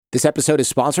This episode is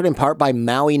sponsored in part by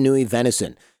Maui Nui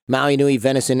Venison. Maui Nui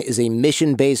Venison is a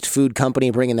mission-based food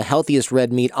company bringing the healthiest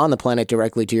red meat on the planet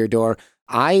directly to your door.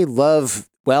 I love,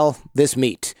 this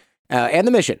meat and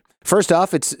the mission. First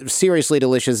off, it's seriously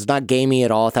delicious. It's not gamey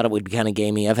at all. I thought it would be kind of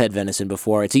gamey. I've had venison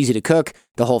before. It's easy to cook.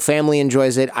 The whole family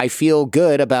enjoys it. I feel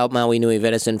good about Maui Nui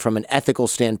Venison from an ethical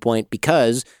standpoint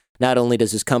because not only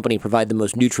does this company provide the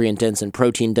most nutrient-dense and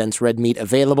protein-dense red meat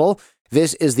available,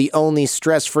 this is the only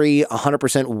stress-free,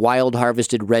 100%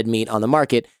 wild-harvested red meat on the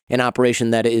market, an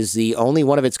operation that is the only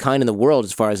one of its kind in the world,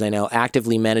 as far as I know,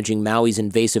 actively managing Maui's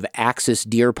invasive axis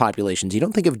deer populations. You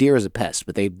don't think of deer as a pest,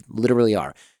 but they literally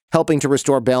are, helping to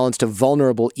restore balance to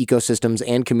vulnerable ecosystems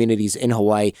and communities in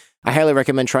Hawaii. I highly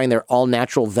recommend trying their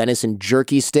all-natural venison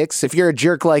jerky sticks. If you're a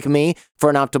jerk like me, for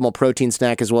an optimal protein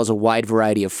snack, as well as a wide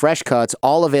variety of fresh cuts,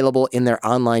 all available in their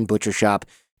online butcher shop.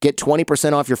 Get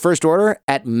 20% off your first order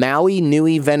at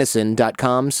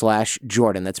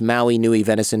mauinuivenison.com/Jordan. That's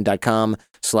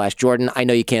mauinuivenison.com/Jordan. I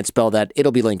know you can't spell that.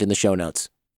 It'll be linked in the show notes.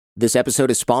 This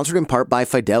episode is sponsored in part by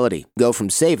Fidelity. Go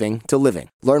from saving to living.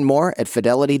 Learn more at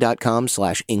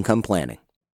fidelity.com/income planning.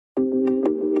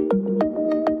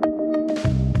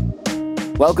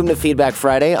 Welcome to Feedback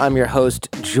Friday. I'm your host,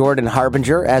 Jordan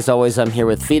Harbinger. As always, I'm here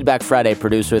with Feedback Friday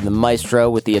producer, the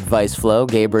maestro with the advice flow,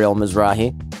 Gabriel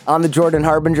Mizrahi. On the Jordan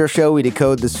Harbinger Show, we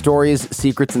decode the stories,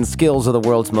 secrets, and skills of the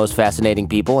world's most fascinating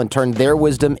people and turn their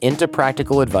wisdom into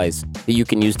practical advice that you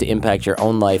can use to impact your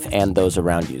own life and those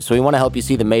around you. So we want to help you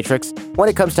see the matrix when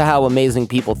it comes to how amazing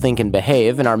people think and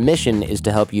behave, and our mission is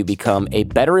to help you become a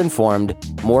better informed,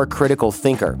 more critical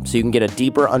thinker so you can get a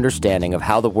deeper understanding of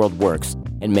how the world works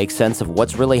and make sense of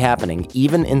what's really happening,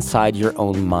 even inside your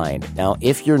own mind. Now,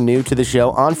 if you're new to the show,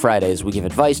 on Fridays, we give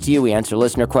advice to you, we answer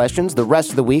listener questions. The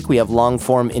rest of the week, we have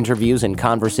long-form interviews and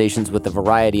conversations with a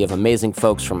variety of amazing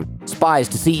folks, from spies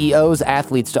to CEOs,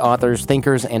 athletes to authors,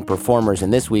 thinkers, and performers.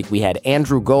 And this week, we had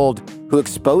Andrew Gold, who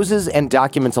exposes and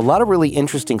documents a lot of really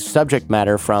interesting subject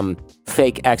matter, from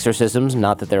fake exorcisms,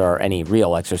 not that there are any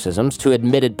real exorcisms, to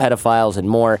admitted pedophiles and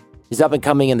more. He's up and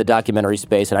coming in the documentary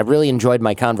space, and I've really enjoyed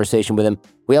my conversation with him.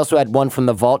 We also had one from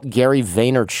the vault, Gary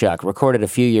Vaynerchuk, recorded a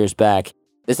few years back.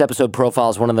 This episode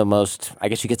profiles one of the most, I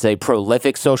guess you could say,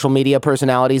 prolific social media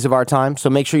personalities of our time, so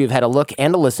make sure you've had a look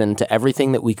and a listen to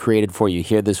everything that we created for you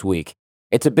here this week.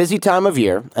 It's a busy time of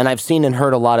year, and I've seen and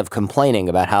heard a lot of complaining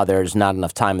about how there's not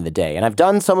enough time in the day, and I've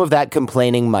done some of that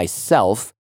complaining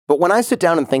myself, but when I sit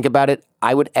down and think about it,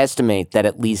 I would estimate that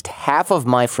at least half of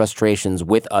my frustrations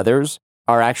with others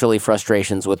are actually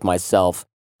frustrations with myself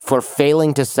for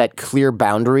failing to set clear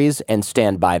boundaries and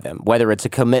stand by them, whether it's a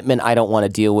commitment I don't want to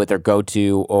deal with or go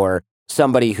to, or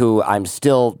somebody who I'm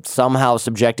still somehow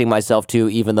subjecting myself to,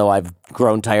 even though I've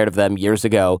grown tired of them years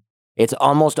ago. It's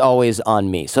almost always on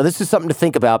me. So this is something to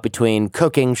think about between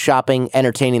cooking, shopping,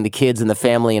 entertaining the kids and the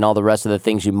family, and all the rest of the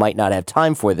things you might not have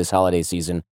time for this holiday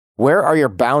season. Where are your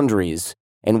boundaries,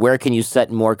 and where can you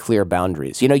set more clear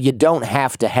boundaries? You know, you don't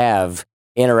have to have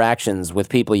interactions with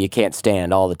people you can't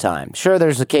stand all the time. Sure,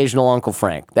 there's occasional Uncle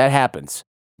Frank. That happens.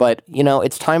 But, you know,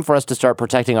 it's time for us to start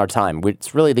protecting our time.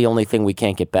 It's really the only thing we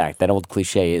can't get back. That old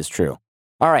cliche is true.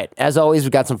 All right, as always,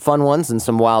 we've got some fun ones and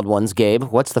some wild ones. Gabe,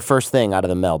 what's the first thing out of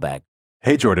the mailbag?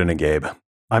 Hey, Jordan and Gabe.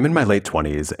 I'm in my late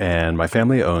 20s, and my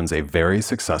family owns a very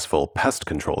successful pest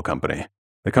control company.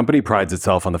 The company prides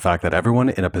itself on the fact that everyone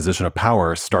in a position of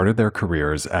power started their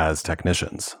careers as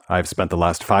technicians. I've spent the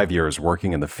last 5 years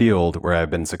working in the field, where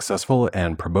I've been successful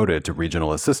and promoted to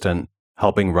regional assistant,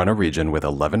 helping run a region with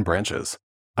 11 branches.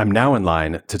 I'm now in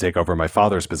line to take over my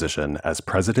father's position as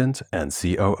president and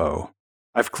COO.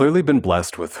 I've clearly been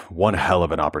blessed with one hell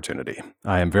of an opportunity.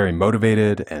 I am very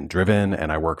motivated and driven,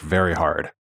 and I work very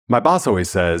hard. My boss always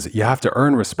says you have to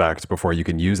earn respect before you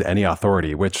can use any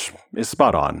authority, which is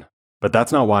spot on. But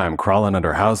that's not why I'm crawling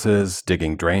under houses,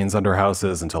 digging drains under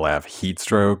houses until I have heat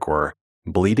stroke, or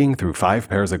bleeding through 5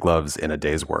 pairs of gloves in a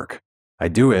day's work. I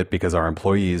do it because our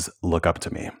employees look up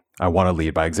to me. I want to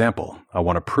lead by example. I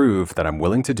want to prove that I'm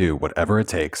willing to do whatever it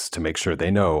takes to make sure they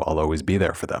know I'll always be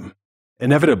there for them.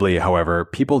 Inevitably, however,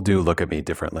 people do look at me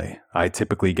differently. I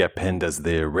typically get pinned as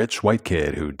the rich white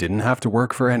kid who didn't have to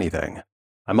work for anything.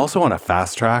 I'm also on a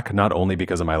fast track, not only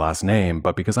because of my last name,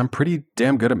 but because I'm pretty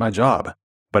damn good at my job.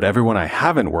 But everyone I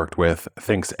haven't worked with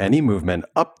thinks any movement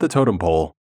up the totem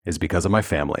pole is because of my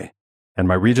family. And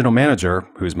my regional manager,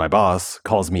 who's my boss,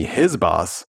 calls me his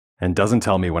boss and doesn't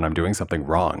tell me when I'm doing something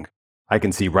wrong. I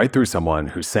can see right through someone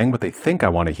who's saying what they think I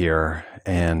want to hear,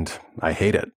 and I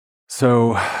hate it.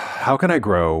 So, how can I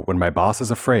grow when my boss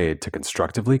is afraid to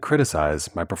constructively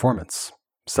criticize my performance?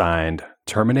 Signed,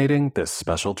 terminating this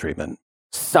special treatment.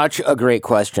 Such a great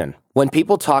question. When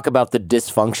people talk about the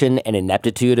dysfunction and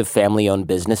ineptitude of family-owned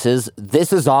businesses,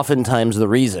 this is oftentimes the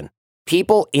reason.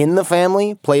 People in the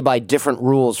family play by different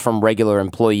rules from regular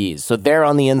employees, so they're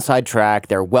on the inside track,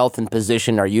 their wealth and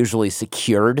position are usually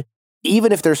secured.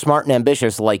 Even if they're smart and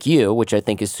ambitious like you, which I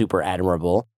think is super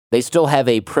admirable, they still have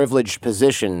a privileged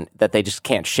position that they just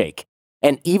can't shake.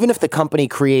 And even if the company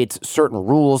creates certain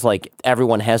rules, like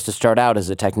everyone has to start out as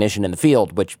a technician in the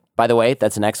field, which, by the way,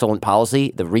 that's an excellent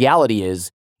policy, the reality is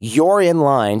you're in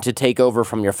line to take over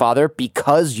from your father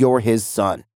because you're his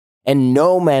son. And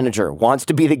no manager wants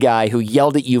to be the guy who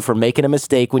yelled at you for making a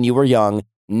mistake when you were young,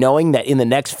 knowing that in the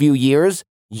next few years,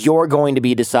 you're going to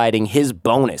be deciding his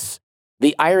bonus.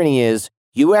 The irony is,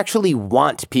 you actually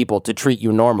want people to treat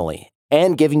you normally,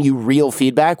 and giving you real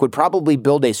feedback would probably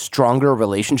build a stronger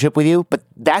relationship with you, but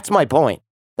that's my point.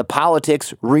 The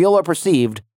politics, real or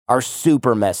perceived, are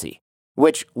super messy,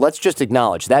 which, let's just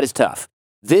acknowledge, that is tough.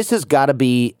 This has got to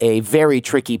be a very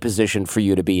tricky position for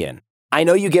you to be in. I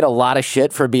know you get a lot of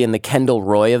shit for being the Kendall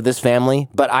Roy of this family,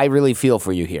 but I really feel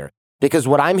for you here. Because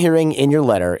what I'm hearing in your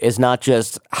letter is not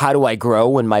just, how do I grow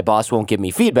when my boss won't give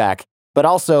me feedback, but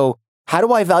also, how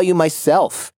do I value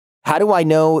myself? How do I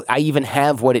know I even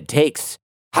have what it takes?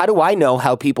 How do I know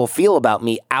how people feel about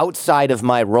me outside of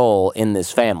my role in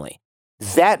this family?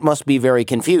 That must be very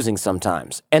confusing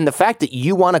sometimes. And the fact that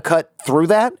you want to cut through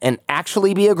that and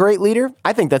actually be a great leader,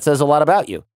 I think that says a lot about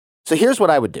you. So here's what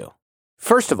I would do.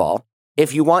 First of all,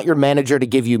 if you want your manager to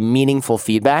give you meaningful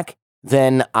feedback,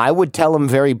 then I would tell him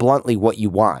very bluntly what you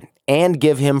want and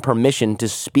give him permission to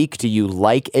speak to you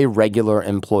like a regular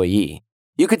employee.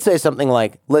 You could say something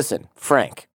like, listen,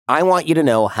 Frank, I want you to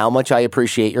know how much I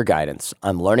appreciate your guidance.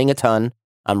 I'm learning a ton.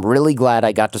 I'm really glad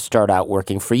I got to start out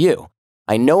working for you.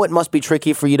 I know it must be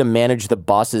tricky for you to manage the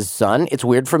boss's son. It's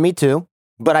weird for me too.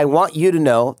 But I want you to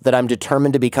know that I'm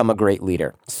determined to become a great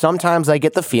leader. Sometimes I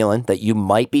get the feeling that you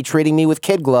might be treating me with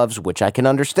kid gloves, which I can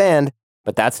understand,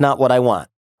 but that's not what I want.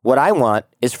 What I want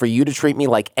is for you to treat me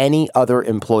like any other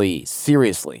employee,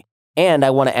 seriously. And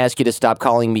I want to ask you to stop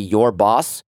calling me your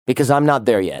boss, because I'm not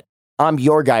there yet. I'm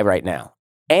your guy right now.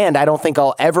 And I don't think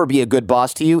I'll ever be a good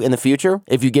boss to you in the future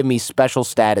if you give me special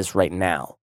status right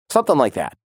now. Something like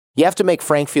that. You have to make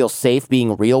Frank feel safe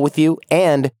being real with you,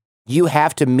 and you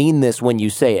have to mean this when you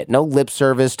say it. No lip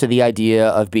service to the idea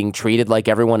of being treated like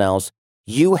everyone else.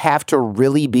 You have to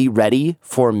really be ready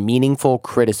for meaningful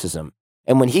criticism.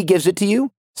 And when he gives it to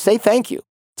you, say thank you.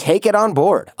 Take it on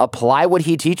board. Apply what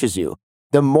he teaches you.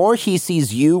 The more he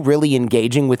sees you really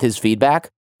engaging with his feedback,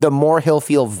 the more he'll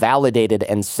feel validated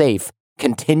and safe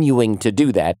continuing to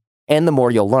do that, and the more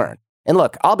you'll learn. And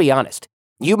look, I'll be honest,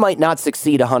 you might not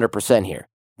succeed 100% here.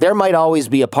 There might always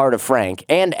be a part of Frank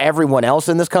and everyone else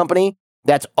in this company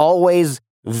that's always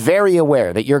very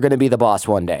aware that you're going to be the boss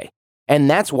one day. And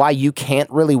that's why you can't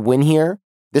really win here.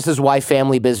 This is why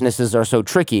family businesses are so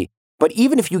tricky. But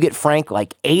even if you get Frank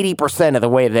like 80% of the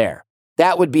way there,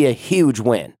 that would be a huge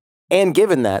win. And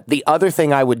given that, the other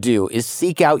thing I would do is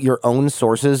seek out your own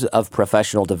sources of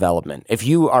professional development. If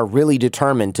you are really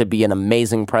determined to be an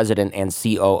amazing president and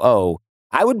COO,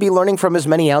 I would be learning from as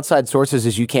many outside sources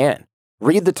as you can.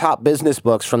 Read the top business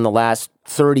books from the last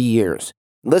 30 years.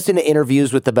 Listen to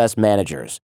interviews with the best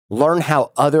managers. Learn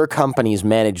how other companies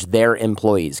manage their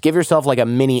employees. Give yourself like a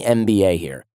mini MBA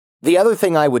here. The other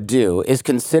thing I would do is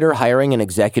consider hiring an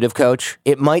executive coach.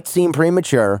 It might seem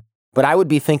premature, but I would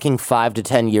be thinking 5 to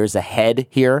 10 years ahead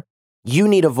here. You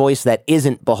need a voice that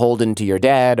isn't beholden to your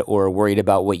dad or worried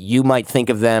about what you might think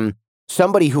of them.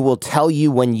 Somebody who will tell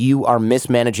you when you are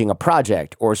mismanaging a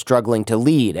project or struggling to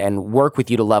lead and work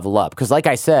with you to level up. Because like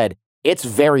I said, it's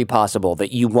very possible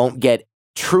that you won't get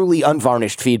truly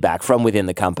unvarnished feedback from within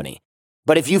the company.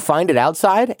 But if you find it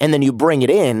outside and then you bring it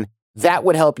in, that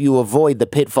would help you avoid the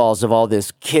pitfalls of all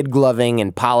this kid gloving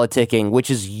and politicking,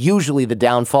 which is usually the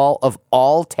downfall of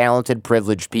all talented,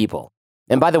 privileged people.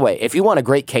 And by the way, if you want a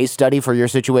great case study for your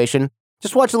situation,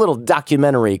 just watch a little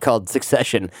documentary called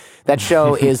Succession. That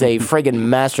show is a friggin'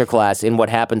 masterclass in what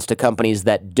happens to companies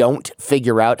that don't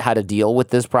figure out how to deal with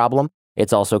this problem.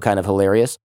 It's also kind of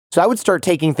hilarious. So I would start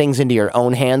taking things into your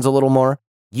own hands a little more.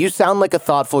 You sound like a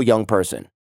thoughtful young person.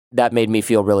 That made me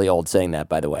feel really old saying that,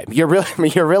 by the way. You're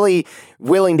really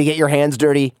willing to get your hands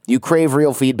dirty. You crave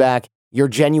real feedback. You're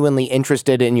genuinely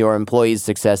interested in your employees'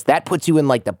 success. That puts you in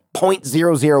like the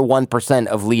 0.001%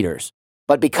 of leaders.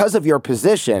 But because of your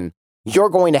position, you're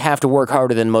going to have to work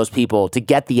harder than most people to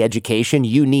get the education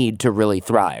you need to really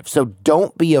thrive. So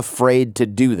don't be afraid to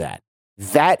do that.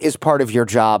 That is part of your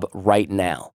job right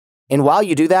now. And while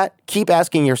you do that, keep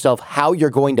asking yourself how you're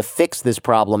going to fix this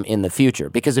problem in the future.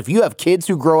 Because if you have kids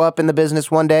who grow up in the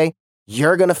business one day,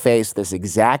 you're going to face this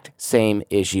exact same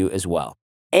issue as well.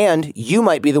 And you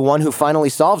might be the one who finally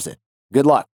solves it. Good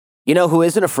luck. You know who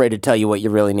isn't afraid to tell you what you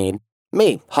really need?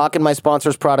 Me, hawking my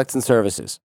sponsors' products and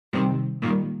services.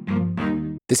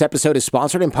 This episode is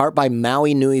sponsored in part by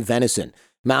Maui Nui Venison.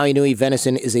 Maui Nui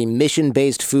Venison is a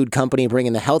mission-based food company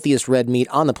bringing the healthiest red meat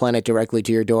on the planet directly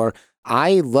to your door.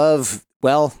 I love,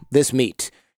 this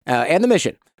meat and the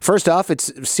mission. First off,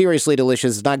 it's seriously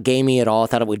delicious. It's not gamey at all. I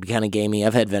thought it would be kind of gamey.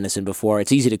 I've had venison before.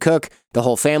 It's easy to cook. The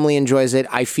whole family enjoys it.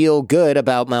 I feel good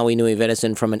about Maui Nui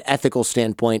Venison from an ethical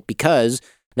standpoint because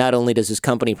not only does this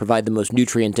company provide the most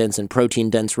nutrient-dense and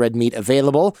protein-dense red meat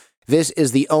available, this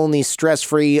is the only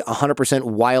stress-free, 100%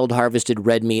 wild-harvested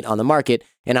red meat on the market,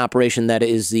 an operation that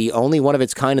is the only one of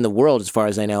its kind in the world, as far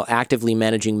as I know, actively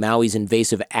managing Maui's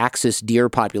invasive axis deer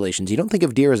populations. You don't think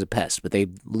of deer as a pest, but they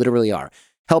literally are,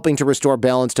 helping to restore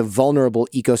balance to vulnerable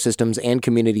ecosystems and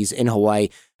communities in Hawaii.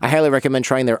 I highly recommend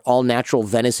trying their all-natural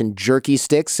venison jerky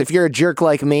sticks. If you're a jerk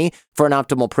like me, for an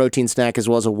optimal protein snack as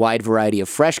well as a wide variety of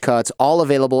fresh cuts, all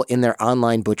available in their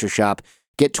online butcher shop.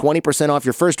 Get 20% off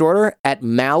your first order at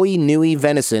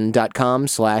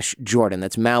mauinuivenison.com/Jordan.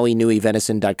 That's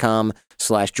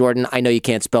mauinuivenison.com/Jordan. I know you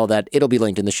can't spell that. It'll be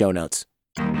linked in the show notes.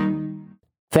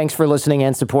 Thanks for listening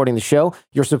and supporting the show.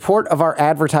 Your support of our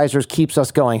advertisers keeps us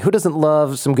going. Who doesn't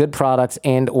love some good products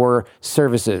and or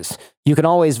services? You can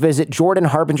always visit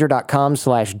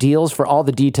jordanharbinger.com/deals for all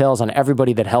the details on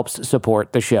everybody that helps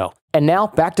support the show. And now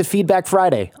back to Feedback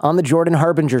Friday on the Jordan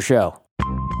Harbinger Show.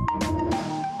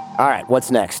 All right, what's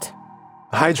next?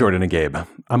 Hi, Jordan and Gabe.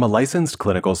 I'm a licensed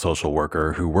clinical social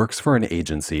worker who works for an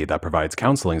agency that provides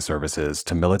counseling services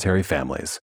to military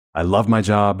families. I love my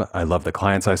job, I love the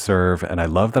clients I serve, and I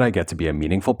love that I get to be a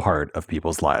meaningful part of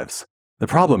people's lives. The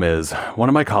problem is, one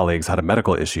of my colleagues had a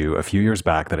medical issue a few years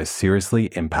back that has seriously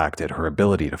impacted her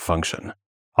ability to function.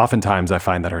 Oftentimes, I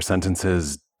find that her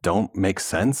sentences don't make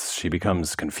sense. She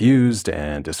becomes confused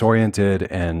and disoriented,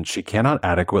 and she cannot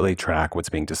adequately track what's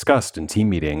being discussed in team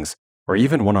meetings or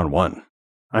even one-on-one.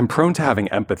 I'm prone to having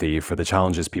empathy for the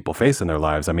challenges people face in their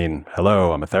lives. I mean,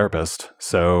 hello, I'm a therapist.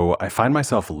 So I find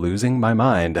myself losing my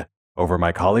mind over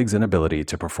my colleague's inability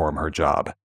to perform her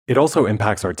job. It also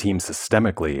impacts our team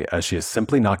systemically, as she is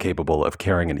simply not capable of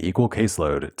carrying an equal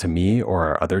caseload to me or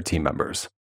our other team members.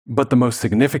 But the most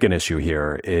significant issue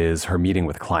here is her meeting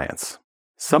with clients.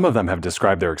 Some of them have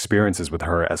described their experiences with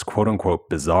her as quote-unquote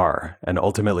bizarre and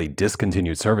ultimately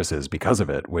discontinued services because of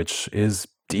it, which is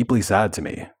deeply sad to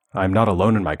me. I'm not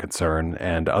alone in my concern,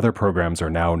 and other programs are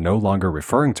now no longer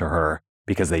referring to her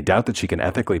because they doubt that she can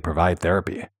ethically provide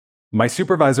therapy. My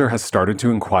supervisor has started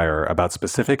to inquire about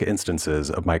specific instances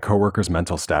of my coworker's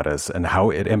mental status and how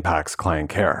it impacts client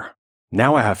care.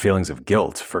 Now I have feelings of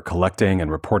guilt for collecting and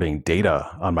reporting data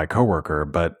on my coworker,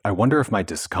 but I wonder if my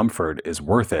discomfort is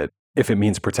worth it if it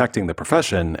means protecting the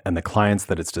profession and the clients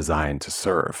that it's designed to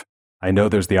serve. I know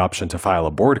there's the option to file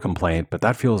a board complaint, but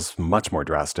that feels much more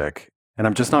drastic, and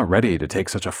I'm just not ready to take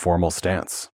such a formal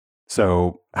stance.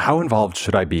 So, how involved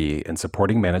should I be in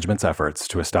supporting management's efforts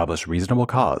to establish reasonable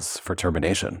cause for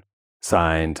termination?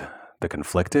 Signed, the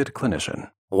Conflicted Clinician.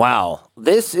 Wow,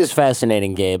 this is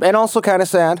fascinating, Gabe, and also kind of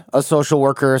sad. A social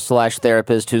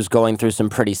worker/therapist who's going through some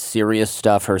pretty serious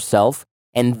stuff herself.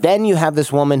 And then you have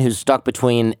this woman who's stuck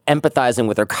between empathizing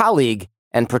with her colleague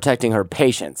and protecting her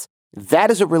patients.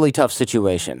 That is a really tough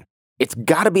situation. It's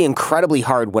got to be incredibly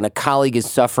hard when a colleague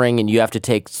is suffering and you have to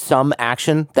take some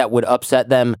action that would upset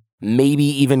them, maybe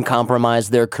even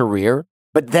compromise their career.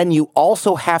 But then you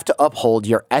also have to uphold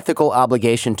your ethical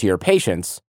obligation to your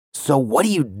patients. So what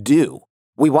do?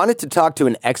 We wanted to talk to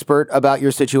an expert about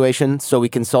your situation, so we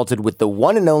consulted with the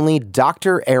one and only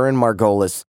Dr. Erin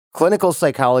Margolis, clinical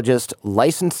psychologist,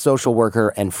 licensed social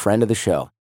worker, and friend of the show.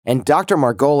 And Dr.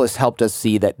 Margolis helped us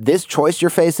see that this choice you're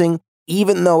facing,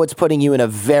 even though it's putting you in a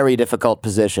very difficult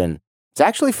position, it's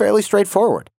actually fairly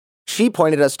straightforward. She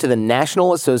pointed us to the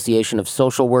National Association of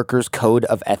Social Workers Code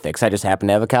of Ethics. I just happen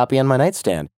to have a copy on my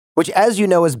nightstand, which, as you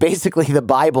know, is basically the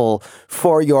Bible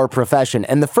for your profession.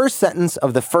 And the first sentence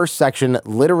of the first section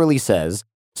literally says,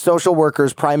 social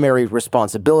workers' primary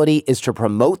responsibility is to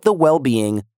promote the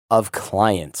well-being of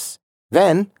clients.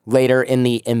 Then, later in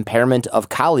the impairment of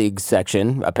colleagues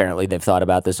section, apparently they've thought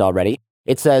about this already,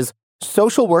 it says,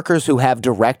 social workers who have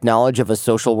direct knowledge of a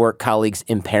social work colleague's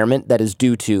impairment that is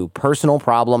due to personal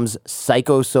problems,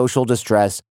 psychosocial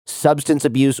distress, substance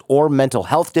abuse, or mental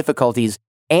health difficulties,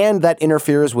 and that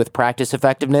interferes with practice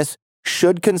effectiveness,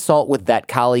 should consult with that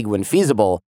colleague when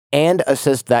feasible and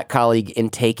assist that colleague in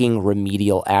taking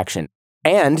remedial action.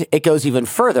 And it goes even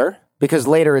further, because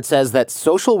later it says that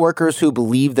social workers who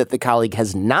believe that the colleague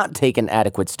has not taken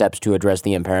adequate steps to address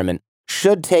the impairment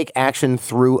should take action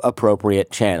through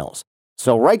appropriate channels.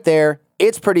 So right there,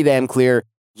 it's pretty damn clear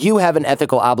you have an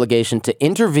ethical obligation to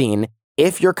intervene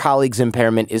if your colleague's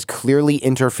impairment is clearly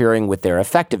interfering with their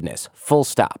effectiveness. Full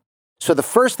stop. So the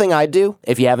first thing I'd do,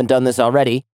 if you haven't done this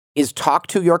already, is talk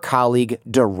to your colleague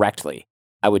directly.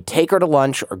 I would take her to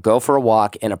lunch or go for a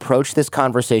walk and approach this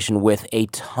conversation with a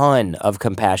ton of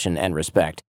compassion and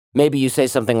respect. Maybe you say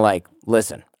something like,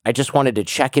 listen, I just wanted to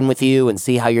check in with you and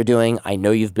see how you're doing. I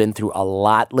know you've been through a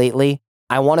lot lately.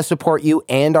 I want to support you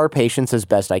and our patients as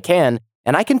best I can,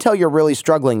 and I can tell you're really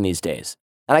struggling these days.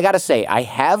 And I gotta say, I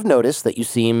have noticed that you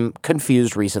seem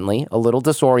confused recently, a little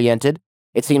disoriented.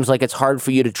 It seems like it's hard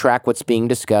for you to track what's being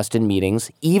discussed in meetings,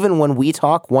 even when we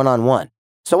talk one-on-one.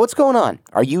 So what's going on?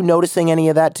 Are you noticing any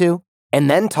of that too? And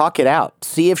then talk it out.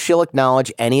 See if she'll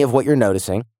acknowledge any of what you're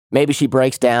noticing. Maybe she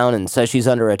breaks down and says she's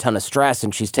under a ton of stress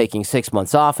and she's taking 6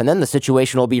 months off, and then the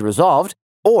situation will be resolved.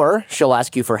 Or she'll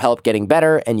ask you for help getting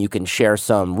better and you can share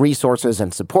some resources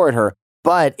and support her.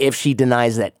 But if she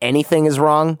denies that anything is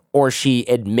wrong, or she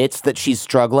admits that she's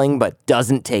struggling but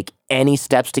doesn't take any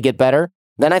steps to get better,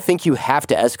 then I think you have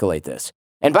to escalate this.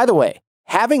 And by the way,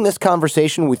 having this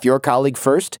conversation with your colleague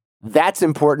first, that's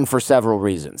important for several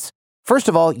reasons. First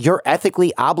of all, you're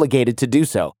ethically obligated to do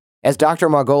so. As Dr.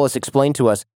 Margolis explained to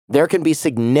us, there can be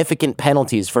significant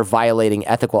penalties for violating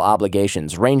ethical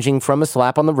obligations, ranging from a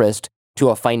slap on the wrist to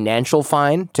a financial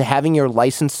fine to having your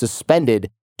license suspended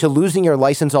to losing your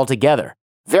license altogether.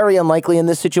 Very unlikely in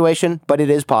this situation, but it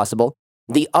is possible.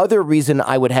 The other reason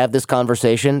I would have this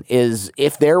conversation is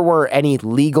if there were any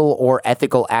legal or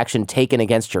ethical action taken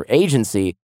against your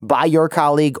agency by your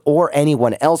colleague or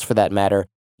anyone else for that matter,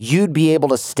 you'd be able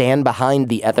to stand behind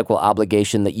the ethical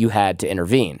obligation that you had to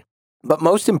intervene. But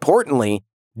most importantly,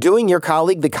 doing your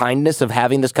colleague the kindness of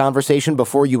having this conversation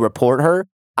before you report her,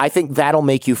 I think that'll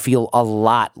make you feel a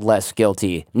lot less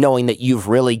guilty, knowing that you've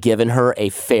really given her a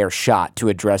fair shot to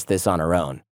address this on her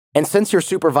own. And since your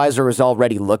supervisor is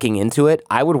already looking into it,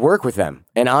 I would work with them.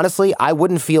 And honestly, I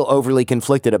wouldn't feel overly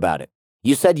conflicted about it.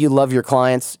 You said you love your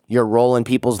clients, your role in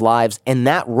people's lives, and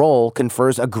that role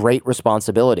confers a great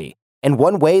responsibility. And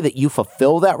one way that you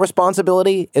fulfill that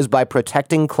responsibility is by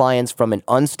protecting clients from an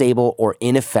unstable or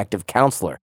ineffective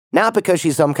counselor. Not because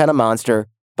she's some kind of monster,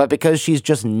 but because she's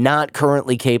just not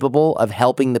currently capable of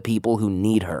helping the people who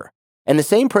need her. And the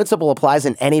same principle applies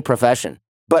in any profession,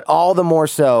 but all the more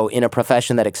so in a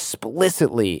profession that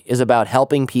explicitly is about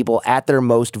helping people at their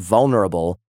most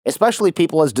vulnerable, especially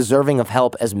people as deserving of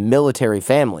help as military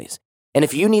families. And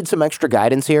if you need some extra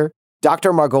guidance here,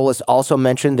 Dr. Margolis also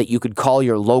mentioned that you could call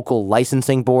your local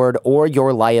licensing board or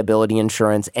your liability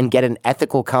insurance and get an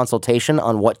ethical consultation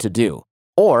on what to do.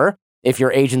 Or, if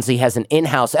your agency has an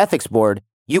in-house ethics board,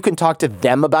 you can talk to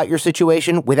them about your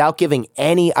situation without giving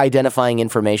any identifying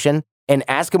information and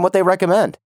ask them what they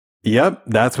recommend. Yep,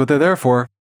 that's what they're there for.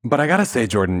 But I gotta say,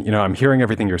 Jordan, I'm hearing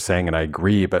everything you're saying and I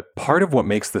agree, but part of what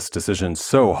makes this decision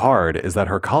so hard is that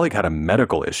her colleague had a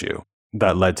medical issue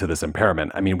that led to this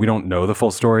impairment. I mean, we don't know the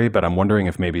full story, but I'm wondering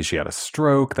if maybe she had a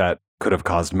stroke that could have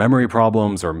caused memory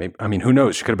problems, or maybe, who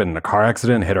knows? She could have been in a car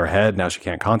accident, hit her head, now she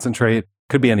can't concentrate.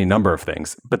 Could be any number of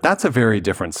things. But that's a very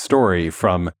different story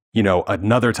from,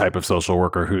 another type of social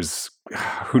worker who's,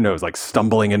 who knows, like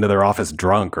stumbling into their office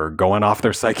drunk or going off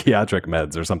their psychiatric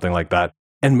meds or something like that.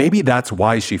 And maybe that's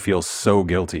why she feels so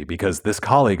guilty, because this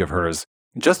colleague of hers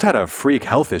just had a freak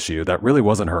health issue that really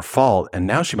wasn't her fault, and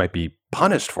now she might be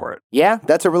punished for it. Yeah,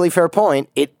 that's a really fair point.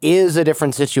 It is a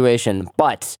different situation,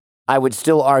 but I would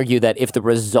still argue that if the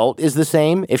result is the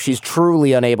same, if she's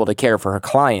truly unable to care for her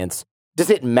clients, does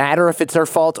it matter if it's her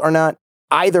fault or not?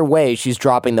 Either way, she's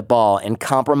dropping the ball and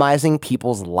compromising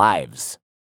people's lives.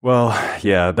 Well,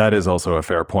 yeah, that is also a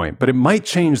fair point, but it might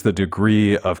change the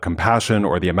degree of compassion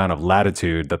or the amount of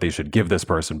latitude that they should give this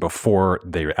person before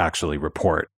they actually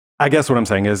report. I guess what I'm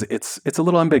saying is it's a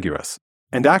little ambiguous.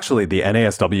 And actually, the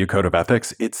NASW Code of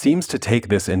Ethics, it seems to take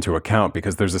this into account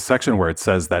because there's a section where it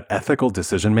says that ethical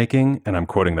decision-making, and I'm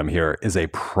quoting them here, is a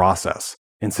process.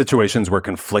 In situations where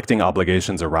conflicting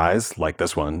obligations arise, like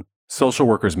this one, social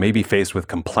workers may be faced with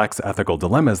complex ethical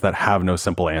dilemmas that have no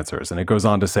simple answers. And it goes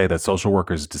on to say that social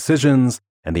workers' decisions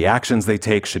and the actions they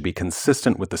take should be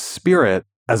consistent with the spirit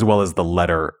as well as the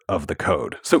letter of the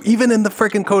code. So even in the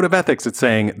freaking Code of Ethics, it's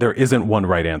saying there isn't one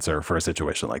right answer for a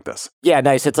situation like this. Yeah,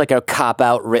 nice. It's like a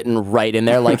cop-out written right in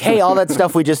there, like, hey, all that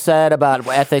stuff we just said about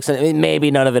ethics, and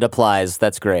maybe none of it applies.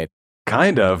 That's great.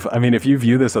 Kind of. If you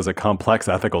view this as a complex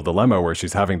ethical dilemma where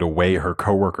she's having to weigh her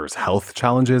coworkers' health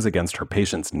challenges against her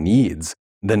patient's needs,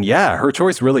 then yeah, her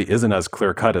choice really isn't as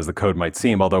clear-cut as the code might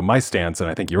seem, although my stance, and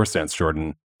I think your stance,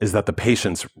 Jordan, is that the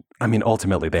patients,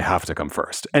 ultimately they have to come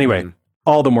first. Anyway,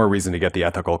 all the more reason to get the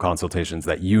ethical consultations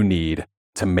that you need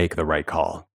to make the right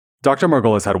call. Dr.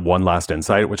 Margolis had one last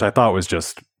insight, which I thought was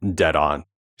just dead on.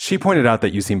 She pointed out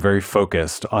that you seem very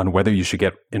focused on whether you should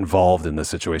get involved in the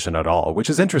situation at all, which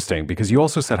is interesting because you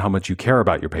also said how much you care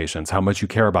about your patients, how much you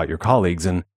care about your colleagues.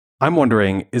 And I'm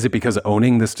wondering, is it because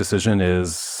owning this decision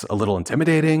is a little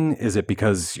intimidating? Is it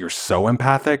because you're so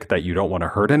empathic that you don't want to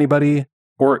hurt anybody?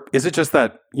 Or is it just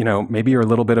that, maybe you're a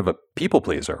little bit of a people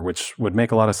pleaser, which would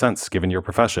make a lot of sense given your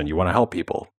profession. You want to help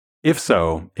people. If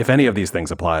so, if any of these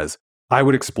things applies, I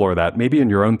would explore that maybe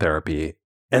in your own therapy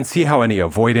and see how any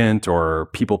avoidant or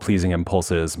people-pleasing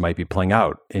impulses might be playing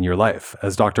out in your life.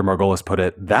 As Dr. Margolis put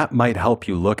it, that might help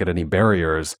you look at any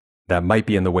barriers that might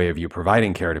be in the way of you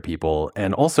providing care to people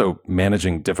and also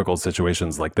managing difficult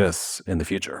situations like this in the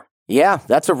future. Yeah,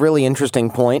 that's a really interesting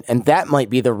point, and that might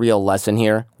be the real lesson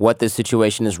here, what this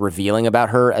situation is revealing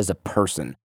about her as a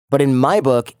person. But in my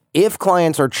book, if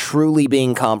clients are truly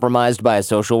being compromised by a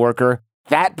social worker,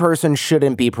 that person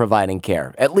shouldn't be providing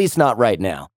care, at least not right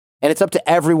now. And it's up to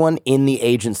everyone in the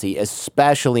agency,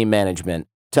 especially management,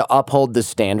 to uphold the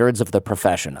standards of the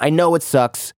profession. I know it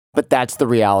sucks, but that's the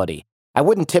reality. I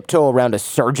wouldn't tiptoe around a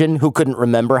surgeon who couldn't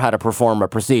remember how to perform a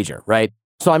procedure, right?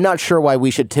 So I'm not sure why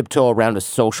we should tiptoe around a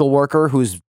social worker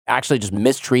who's actually just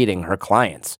mistreating her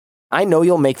clients. I know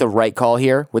you'll make the right call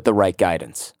here with the right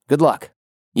guidance. Good luck.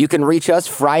 You can reach us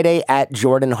Friday at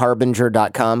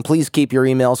jordanharbinger.com. Please keep your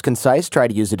emails concise. Try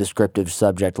to use a descriptive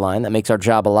subject line. That makes our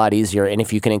job a lot easier. And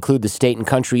if you can include the state and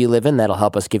country you live in, that'll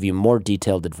help us give you more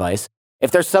detailed advice.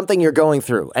 If there's something you're going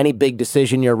through, any big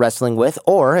decision you're wrestling with,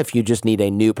 or if you just need a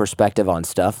new perspective on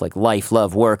stuff like life,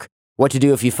 love, work, what to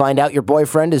do if you find out your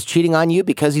boyfriend is cheating on you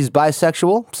because he's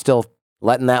bisexual, still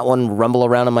letting that one rumble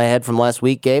around in my head from last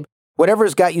week, Gabe.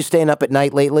 Whatever's got you staying up at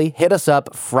night lately, hit us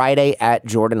up Friday at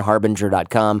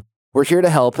jordanharbinger.com. We're here to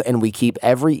help, and we keep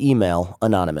every email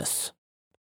anonymous.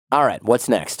 All right, what's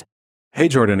next? Hey,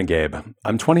 Jordan and Gabe.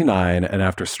 I'm 29, and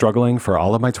after struggling for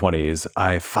all of my 20s,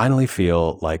 I finally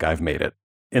feel like I've made it.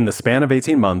 In the span of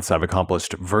 18 months, I've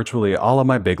accomplished virtually all of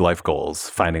my big life goals,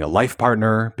 finding a life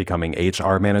partner, becoming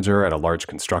HR manager at a large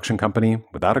construction company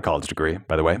without a college degree,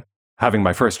 by the way, having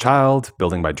my first child,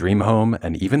 building my dream home,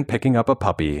 and even picking up a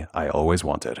puppy I always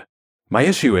wanted. My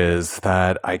issue is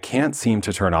that I can't seem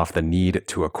to turn off the need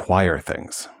to acquire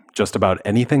things. Just about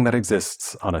anything that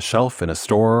exists on a shelf in a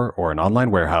store or an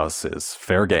online warehouse is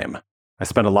fair game. I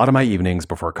spend a lot of my evenings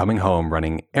before coming home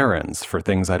running errands for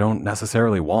things I don't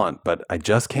necessarily want, but I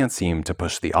just can't seem to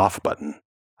push the off button.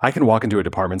 I can walk into a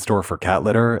department store for cat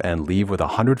litter and leave with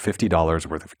 $150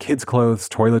 worth of kids' clothes,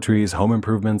 toiletries, home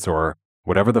improvements, or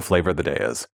whatever the flavor of the day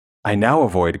is. I now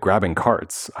avoid grabbing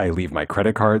carts. I leave my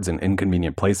credit cards in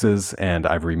inconvenient places, and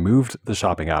I've removed the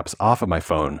shopping apps off of my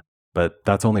phone, but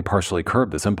that's only partially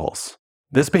curbed this impulse.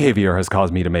 This behavior has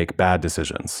caused me to make bad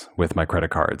decisions with my credit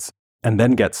cards, and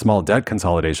then get small debt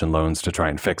consolidation loans to try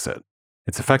and fix it.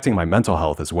 It's affecting my mental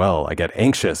health as well. I get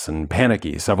anxious and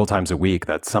panicky several times a week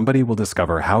that somebody will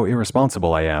discover how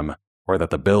irresponsible I am, or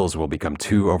that the bills will become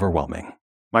too overwhelming.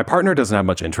 My partner doesn't have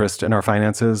much interest in our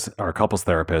finances. Our couples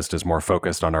therapist is more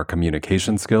focused on our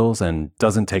communication skills and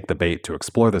doesn't take the bait to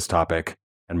explore this topic,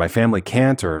 and my family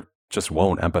can't or just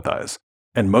won't empathize.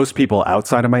 And most people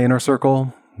outside of my inner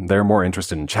circle, they're more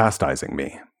interested in chastising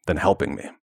me than helping me.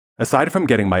 Aside from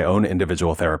getting my own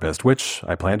individual therapist, which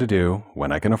I plan to do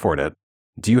when I can afford it,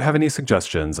 do you have any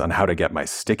suggestions on how to get my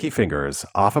sticky fingers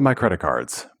off of my credit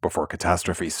cards before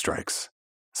catastrophe strikes?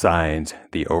 Signed,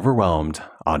 the overwhelmed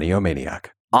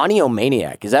Oniomaniac.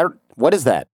 Oniomaniac? What is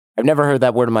that? I've never heard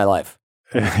that word in my life.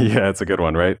 Yeah, it's a good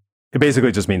one, right? It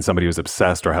basically just means somebody who's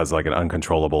obsessed or has like an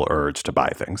uncontrollable urge to buy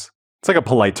things. It's like a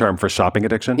polite term for shopping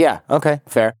addiction. Yeah, okay,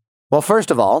 fair. Well, first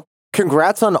of all,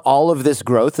 congrats on all of this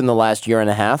growth in the last year and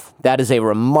a half. That is a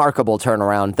remarkable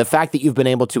turnaround. The fact that you've been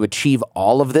able to achieve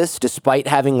all of this despite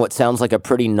having what sounds like a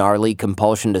pretty gnarly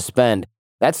compulsion to spend,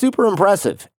 that's super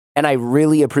impressive. And I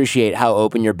really appreciate how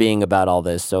open you're being about all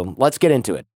this. So let's get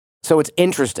into it. So it's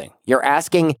interesting. You're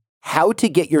asking how to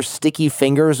get your sticky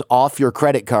fingers off your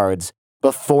credit cards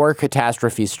before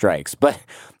catastrophe strikes. But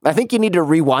I think you need to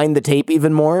rewind the tape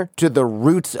even more to the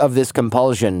roots of this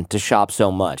compulsion to shop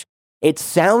so much. It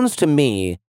sounds to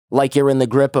me like you're in the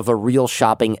grip of a real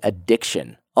shopping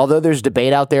addiction. Although there's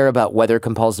debate out there about whether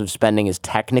compulsive spending is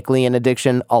technically an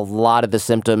addiction, a lot of the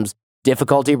symptoms,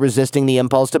 difficulty resisting the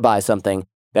impulse to buy something,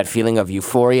 that feeling of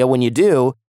euphoria when you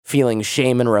do, feeling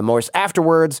shame and remorse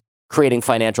afterwards, creating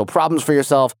financial problems for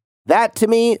yourself, that to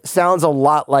me sounds a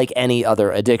lot like any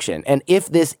other addiction. And if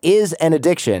this is an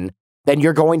addiction, then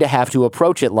you're going to have to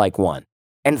approach it like one.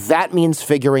 And that means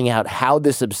figuring out how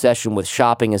this obsession with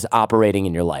shopping is operating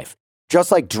in your life. Just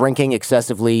like drinking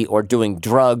excessively or doing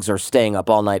drugs or staying up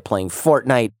all night playing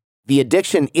Fortnite, the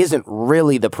addiction isn't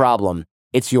really the problem.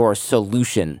 It's your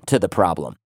solution to the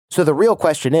problem. So the real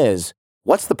question is,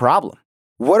 what's the problem?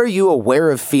 What are you aware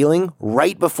of feeling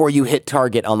right before you hit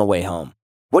Target on the way home?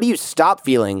 What do you stop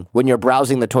feeling when you're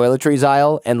browsing the toiletries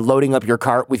aisle and loading up your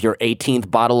cart with your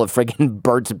 18th bottle of friggin'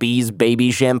 Burt's Bees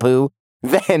baby shampoo?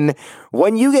 Then,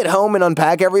 when you get home and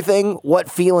unpack everything,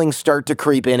 what feelings start to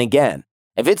creep in again?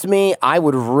 If it's me, I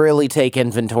would really take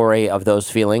inventory of those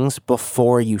feelings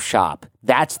before you shop.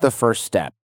 That's the first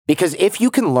step. Because if you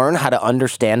can learn how to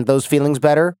understand those feelings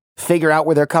better, figure out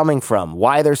where they're coming from,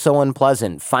 why they're so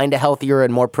unpleasant, find a healthier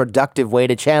and more productive way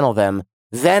to channel them,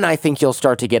 then I think you'll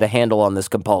start to get a handle on this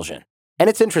compulsion. And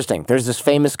it's interesting. There's this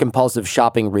famous compulsive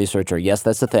shopping researcher. Yes,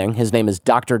 that's the thing. His name is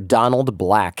Dr. Donald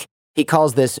Black. He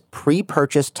calls this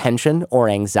pre-purchase tension or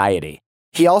anxiety.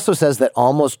 He also says that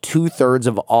almost 2/3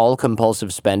 of all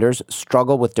compulsive spenders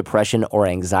struggle with depression or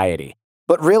anxiety.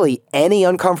 But really, any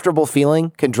uncomfortable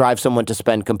feeling can drive someone to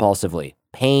spend compulsively.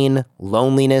 Pain,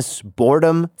 loneliness,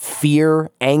 boredom, fear,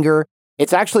 anger.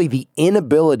 It's actually the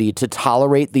inability to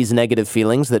tolerate these negative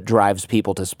feelings that drives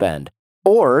people to spend.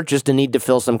 Or just a need to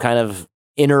fill some kind of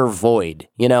inner void,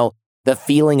 the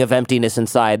feeling of emptiness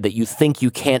inside that you think you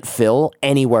can't fill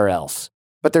anywhere else.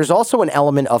 But there's also an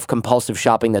element of compulsive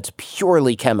shopping that's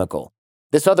purely chemical.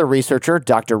 This other researcher,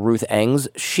 Dr. Ruth Engs,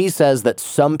 she says that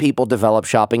some people develop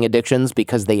shopping addictions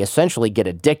because they essentially get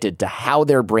addicted to how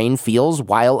their brain feels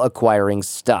while acquiring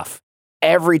stuff.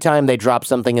 Every time they drop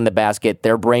something in the basket,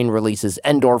 their brain releases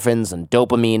endorphins and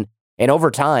dopamine, and over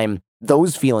time,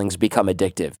 those feelings become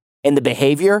addictive, and the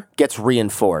behavior gets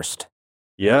reinforced.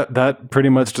 Yeah, that pretty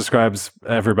much describes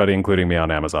everybody, including me, on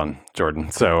Amazon,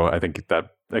 Jordan. So I think that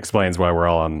explains why we're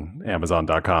all on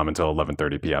Amazon.com until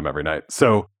 11:30 p.m. every night.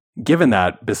 So given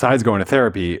that, besides going to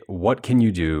therapy, what can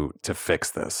you do to fix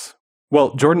this?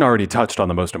 Well, Jordan already touched on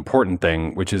the most important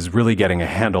thing, which is really getting a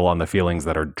handle on the feelings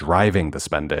that are driving the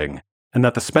spending, and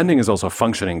that the spending is also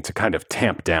functioning to kind of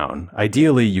tamp down.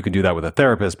 Ideally, you can do that with a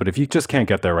therapist, but if you just can't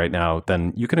get there right now,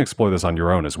 then you can explore this on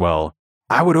your own as well.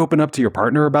 I would open up to your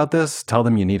partner about this, tell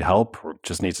them you need help or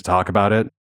just need to talk about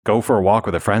it. Go for a walk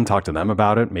with a friend, talk to them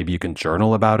about it. Maybe you can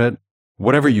journal about it.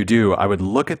 Whatever you do, I would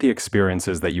look at the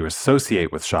experiences that you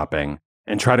associate with shopping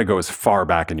and try to go as far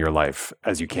back in your life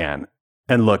as you can.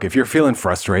 And look, if you're feeling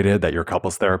frustrated that your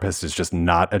couples therapist is just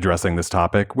not addressing this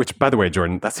topic, which, by the way,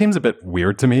 Jordan, that seems a bit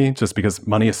weird to me just because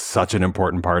money is such an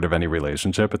important part of any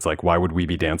relationship. It's like, why would we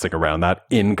be dancing around that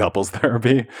in couples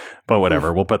therapy? But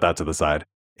whatever, we'll put that to the side.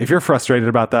 If you're frustrated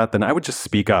about that, then I would just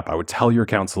speak up. I would tell your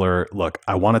counselor, look,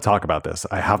 I want to talk about this.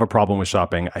 I have a problem with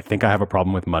shopping. I think I have a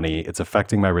problem with money. It's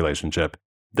affecting my relationship.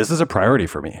 This is a priority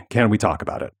for me. Can we talk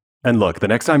about it? And look, the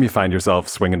next time you find yourself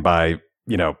swinging by,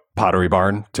 Pottery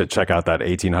Barn to check out that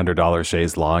 $1,800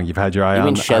 chaise longue you've had your eye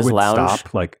on, I would lounge?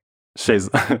 Stop. Like, chaise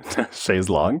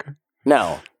longue?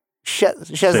 No.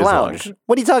 Chaise lounge.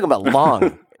 What are you talking about?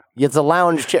 Long. It's a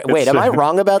lounge chair. Wait, am I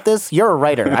wrong about this? You're a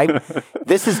writer.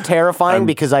 This is terrifying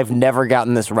because I've never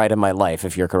gotten this right in my life,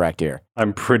 if you're correct here.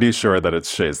 I'm pretty sure that it's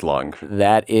chaise longue.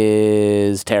 That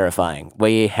is terrifying.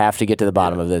 We have to get to the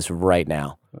bottom of this right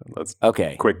now. Let's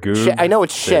okay. Quick Google. I know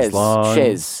it's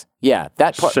chaise. Yeah,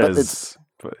 that part. But it's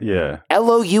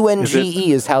LOUNGE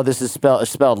is how this is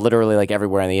spelled literally like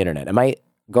everywhere on the internet. Am I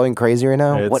going crazy right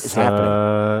now? What is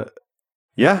happening?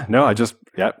 Yeah, no, I just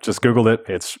Googled it.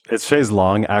 It's chaise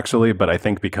longue, actually, but I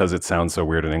think because it sounds so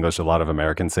weird in English, a lot of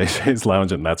Americans say chaise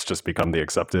lounge, and that's just become the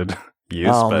accepted use.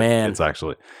 Oh, but man.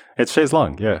 It's chaise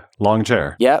longue, yeah. Long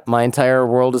chair. Yeah, my entire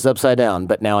world is upside down,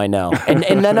 but now I know.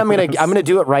 And then I'm gonna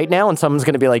do it right now, and someone's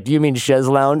gonna be like, do you mean chaise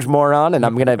lounge, moron? And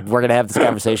we're gonna have this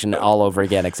conversation all over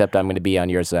again, except I'm gonna be on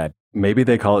your side. Maybe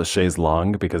they call it chaise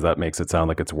longue because that makes it sound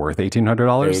like it's worth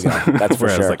 $1,800. There you go. That's for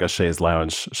Whereas sure. like a chaise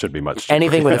lounge should be much cheaper.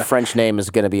 Anything with a French name is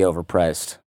going to be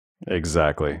overpriced.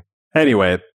 Exactly.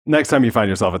 Anyway, next time you find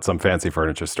yourself at some fancy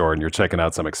furniture store and you're checking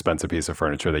out some expensive piece of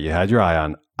furniture that you had your eye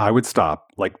on, I would stop,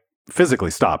 like physically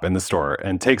stop in the store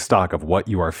and take stock of what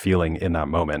you are feeling in that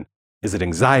moment. Is it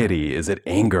anxiety? Is it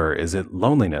anger? Is it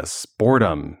loneliness,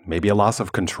 boredom, maybe a loss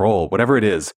of control? Whatever it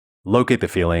is, locate the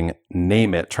feeling,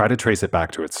 name it, try to trace it back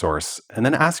to its source, and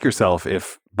then ask yourself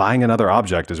if buying another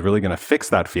object is really going to fix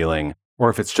that feeling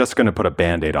or if it's just going to put a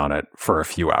Band-Aid on it for a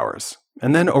few hours.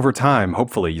 And then over time,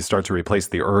 hopefully you start to replace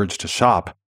the urge to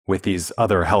shop with these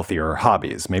other healthier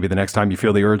hobbies. Maybe the next time you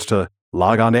feel the urge to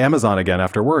log on to Amazon again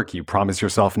after work, you promise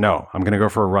yourself, no, I'm going to go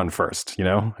for a run first.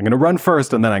 I'm going to run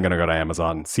first and then I'm going to go to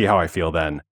Amazon, see how I feel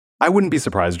then. I wouldn't be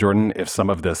surprised, Jordan, if some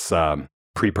of this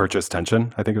pre-purchase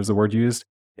tension, I think it was the word you used,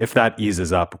 if that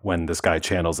eases up when this guy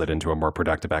channels it into a more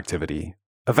productive activity.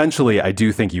 Eventually, I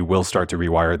do think you will start to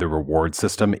rewire the reward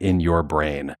system in your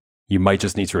brain. You might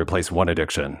just need to replace one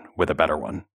addiction with a better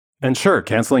one. And sure,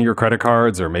 canceling your credit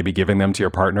cards or maybe giving them to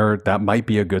your partner, that might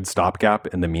be a good stopgap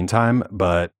in the meantime,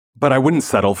 but I wouldn't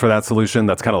settle for that solution.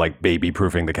 That's kind of like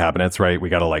baby-proofing the cabinets, right? We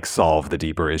got to solve the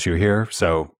deeper issue here.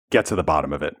 So get to the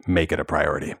bottom of it. Make it a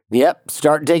priority. Yep.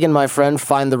 Start digging, my friend.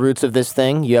 Find the roots of this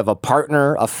thing. You have a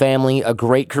partner, a family, a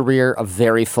great career, a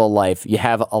very full life. You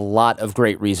have a lot of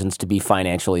great reasons to be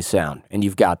financially sound, and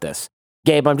you've got this.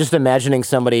 Gabe, I'm just imagining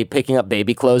somebody picking up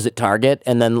baby clothes at Target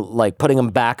and then putting them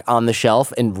back on the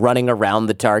shelf and running around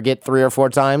the Target 3 or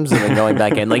 4 times and then going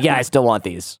back in yeah, I still want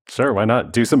these. Sure, why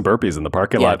not? Do some burpees in the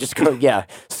parking lot. Just go,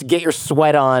 get your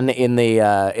sweat on in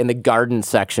the garden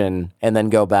section and then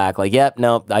go back yep,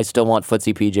 no, I still want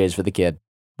footsie PJs for the kid.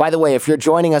 By the way, if you're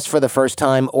joining us for the first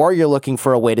time or you're looking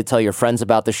for a way to tell your friends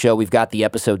about the show, we've got the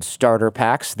episode starter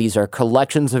packs. These are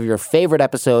collections of your favorite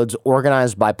episodes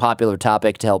organized by popular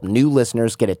topic to help new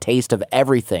listeners get a taste of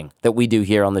everything that we do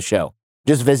here on the show.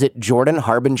 Just visit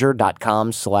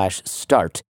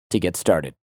jordanharbinger.com/start to get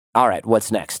started. All right,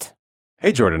 what's next?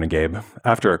 Hey, Jordan and Gabe.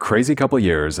 After a crazy couple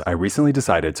years, I recently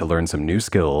decided to learn some new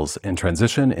skills and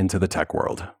transition into the tech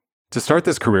world. To start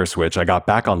this career switch, I got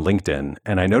back on LinkedIn,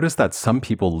 and I noticed that some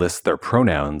people list their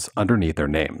pronouns underneath their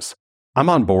names. I'm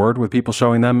on board with people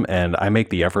showing them, and I make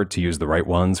the effort to use the right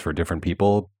ones for different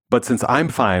people. But since I'm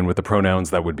fine with the pronouns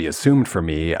that would be assumed for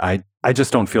me, I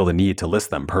just don't feel the need to list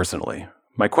them personally.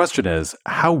 My question is,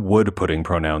 how would putting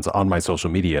pronouns on my social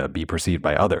media be perceived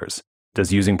by others?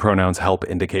 Does using pronouns help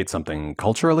indicate something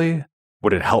culturally?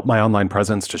 Would it help my online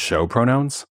presence to show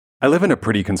pronouns? I live in a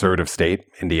pretty conservative state,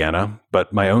 Indiana,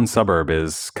 but my own suburb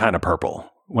is kind of purple.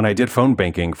 When I did phone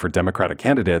banking for Democratic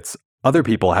candidates, other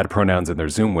people had pronouns in their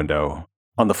Zoom window.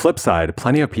 On the flip side,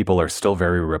 plenty of people are still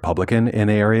very Republican in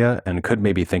the area and could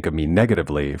maybe think of me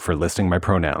negatively for listing my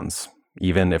pronouns,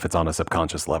 even if it's on a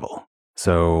subconscious level.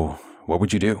 So, what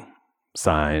would you do?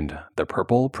 Signed, the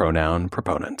purple pronoun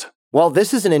proponent. Well,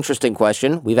 this is an interesting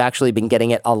question. We've actually been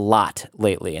getting it a lot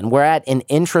lately, and we're at an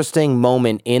interesting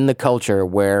moment in the culture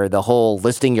where the whole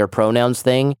listing your pronouns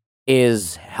thing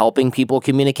is helping people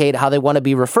communicate how they want to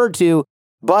be referred to,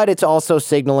 but it's also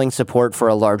signaling support for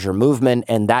a larger movement,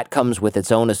 and that comes with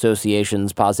its own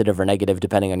associations, positive or negative,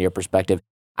 depending on your perspective.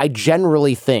 I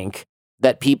generally think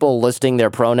that people listing their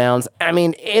pronouns,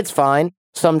 it's fine.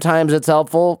 Sometimes it's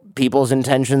helpful. People's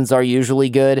intentions are usually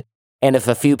good. And if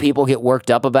a few people get worked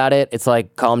up about it, it's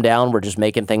calm down, we're just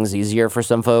making things easier for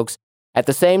some folks. At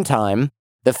the same time,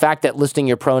 the fact that listing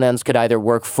your pronouns could either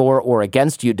work for or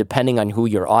against you depending on who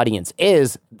your audience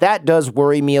is, that does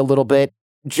worry me a little bit.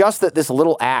 Just that this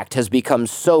little act has become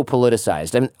so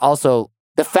politicized. And also,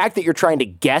 the fact that you're trying to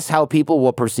guess how people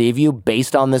will perceive you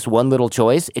based on this one little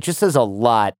choice, it just says a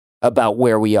lot about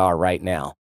where we are right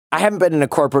now. I haven't been in a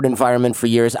corporate environment for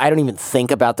years. I don't even think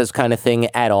about this kind of thing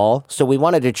at all. So we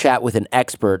wanted to chat with an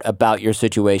expert about your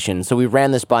situation. So we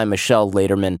ran this by Michelle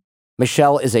Laderman.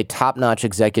 Michelle is a top-notch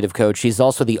executive coach. She's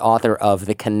also the author of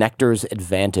The Connector's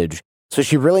Advantage. So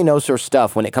she really knows her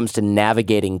stuff when it comes to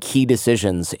navigating key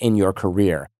decisions in your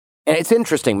career. And it's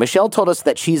interesting. Michelle told us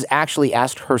that she's actually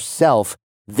asked herself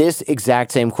this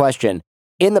exact same question.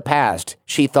 In the past,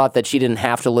 she thought that she didn't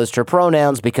have to list her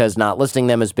pronouns because not listing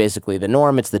them is basically the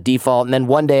norm, it's the default. And then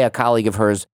one day a colleague of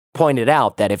hers pointed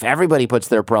out that if everybody puts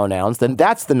their pronouns, then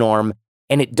that's the norm,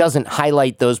 and it doesn't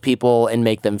highlight those people and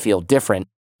make them feel different.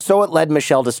 So it led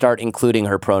Michelle to start including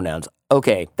her pronouns.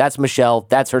 Okay, that's Michelle,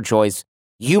 that's her choice.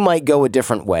 You might go a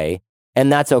different way,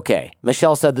 and that's okay.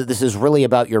 Michelle said that this is really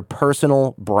about your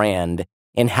personal brand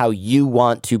and how you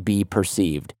want to be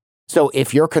perceived. So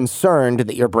if you're concerned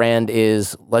that your brand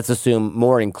is, let's assume,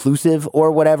 more inclusive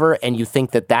or whatever, and you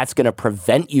think that that's going to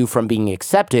prevent you from being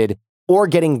accepted or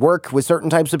getting work with certain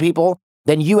types of people,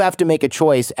 then you have to make a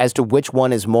choice as to which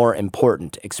one is more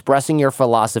important, expressing your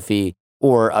philosophy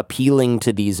or appealing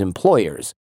to these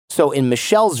employers. So in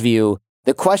Michelle's view,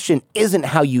 the question isn't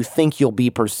how you think you'll be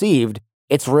perceived,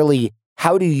 it's really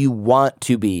how do you want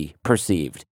to be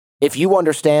perceived? If you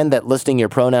understand that listing your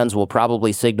pronouns will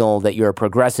probably signal that you're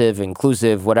progressive,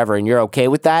 inclusive, whatever, and you're okay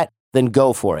with that, then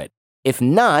go for it. If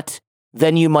not,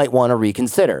 then you might want to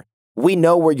reconsider. We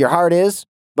know where your heart is,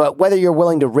 but whether you're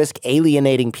willing to risk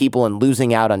alienating people and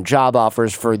losing out on job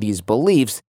offers for these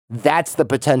beliefs, that's the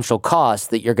potential cost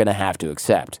that you're going to have to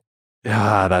accept.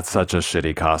 Yeah, that's such a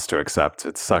shitty cost to accept.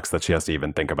 It sucks that she has to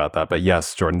even think about that. But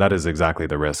yes, Jordan, that is exactly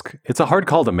the risk. It's a hard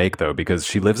call to make, though, because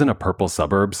she lives in a purple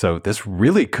suburb, so this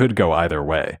really could go either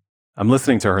way. I'm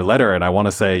listening to her letter and I want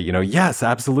to say, yes,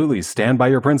 absolutely, stand by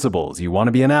your principles. You want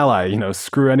to be an ally,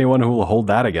 screw anyone who will hold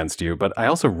that against you. But I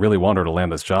also really want her to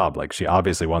land this job. Like, she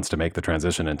obviously wants to make the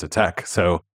transition into tech.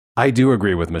 So I do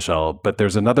agree with Michelle, but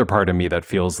there's another part of me that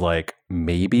feels like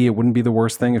maybe it wouldn't be the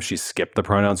worst thing if she skipped the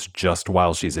pronouns just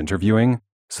while she's interviewing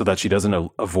so that she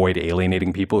doesn't avoid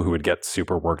alienating people who would get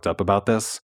super worked up about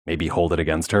this, maybe hold it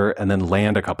against her, and then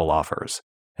land a couple offers.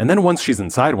 And then once she's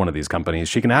inside one of these companies,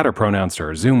 she can add her pronouns to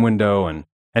her Zoom window, and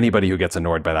anybody who gets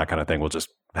annoyed by that kind of thing will just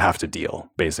have to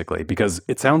deal, basically, because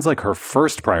it sounds like her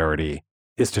first priority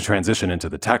is to transition into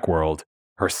the tech world.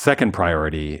 Her second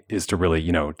priority is to really,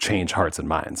 change hearts and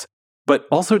minds. But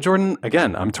also, Jordan,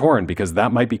 again, I'm torn because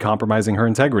that might be compromising her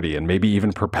integrity and maybe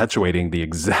even perpetuating the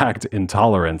exact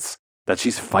intolerance that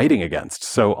she's fighting against.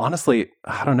 So honestly,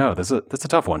 I don't know. That's a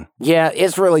tough one. Yeah,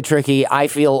 it's really tricky. I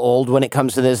feel old when it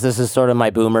comes to this. This is sort of my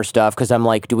boomer stuff because I'm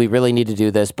like, do we really need to do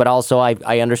this? But also,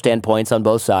 I understand points on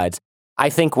both sides.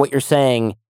 I think what you're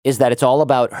saying is that it's all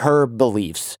about her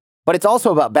beliefs. But it's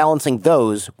also about balancing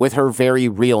those with her very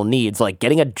real needs, like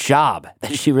getting a job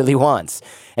that she really wants.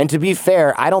 And to be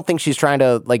fair, I don't think she's trying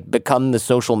to become the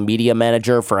social media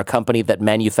manager for a company that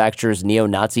manufactures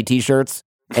neo-Nazi t-shirts.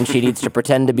 And she needs to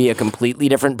pretend to be a completely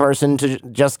different person to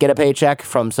just get a paycheck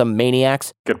from some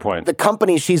maniacs. Good point. The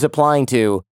companies she's applying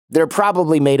to, they're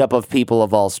probably made up of people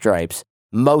of all stripes.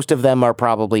 Most of them are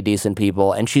probably decent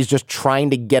people, and she's just trying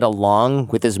to get along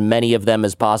with as many of them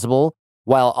as possible,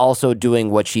 while also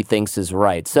doing what she thinks is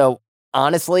right. So,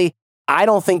 honestly, I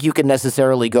don't think you can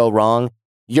necessarily go wrong.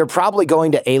 You're probably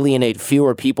going to alienate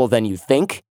fewer people than you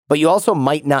think, but you also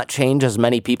might not change as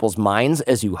many people's minds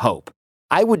as you hope.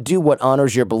 I would do what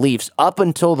honors your beliefs up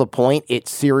until the point it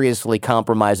seriously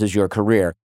compromises your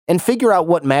career, and figure out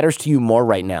what matters to you more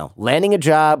right now, landing a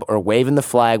job or waving the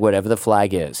flag, whatever the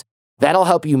flag is. That'll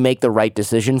help you make the right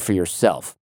decision for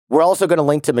yourself. We're also going to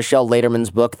link to Michelle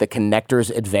Laderman's book, The Connector's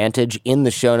Advantage, in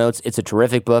the show notes. It's a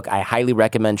terrific book. I highly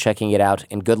recommend checking it out,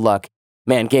 and good luck.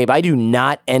 Man, Gabe, I do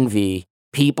not envy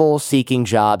people seeking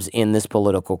jobs in this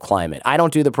political climate. I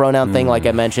don't do the pronoun thing like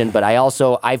I mentioned, but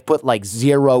I've put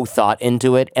zero thought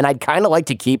into it, and I'd kind of like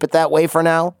to keep it that way for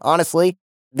now, honestly.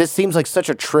 This seems like such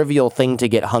a trivial thing to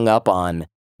get hung up on,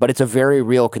 but it's a very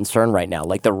real concern right now.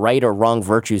 Like the right or wrong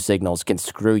virtue signals can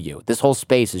screw you. This whole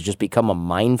space has just become a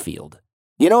minefield.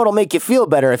 You know what'll make you feel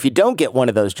better if you don't get one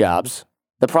of those jobs?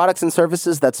 The products and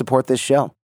services that support this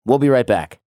show. We'll be right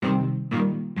back.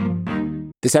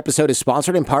 This episode is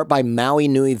sponsored in part by Maui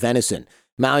Nui Venison.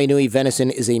 Maui Nui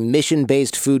Venison is a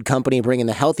mission-based food company bringing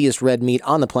the healthiest red meat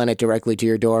on the planet directly to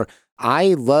your door.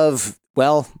 I love,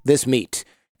 this meat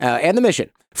and the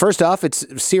mission. First off, it's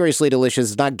seriously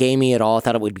delicious. It's not gamey at all. I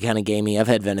thought it would be kind of gamey. I've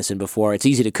had venison before. It's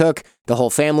easy to cook. The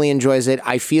whole family enjoys it.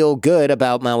 I feel good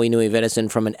about Maui Nui Venison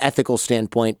from an ethical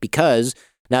standpoint because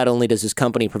not only does this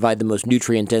company provide the most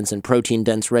nutrient-dense and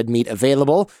protein-dense red meat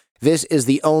available, this is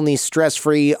the only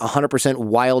stress-free, 100%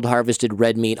 wild-harvested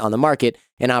red meat on the market,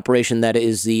 an operation that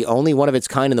is the only one of its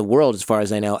kind in the world, as far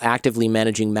as I know, actively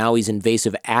managing Maui's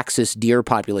invasive axis deer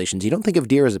populations. You don't think of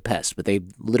deer as a pest, but they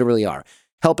literally are,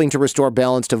 helping to restore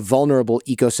balance to vulnerable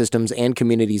ecosystems and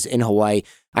communities in Hawaii.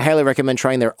 I highly recommend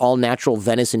trying their all-natural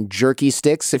venison jerky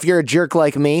sticks. If you're a jerk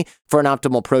like me, for an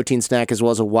optimal protein snack as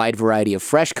well as a wide variety of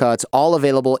fresh cuts, all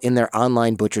available in their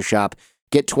online butcher shop.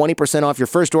 Get 20% off your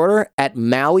first order at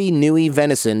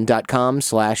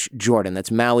mauinuivenison.com/Jordan. That's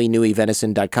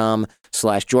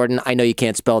mauinuivenison.com/Jordan. I know you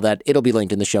can't spell that. It'll be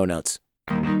linked in the show notes.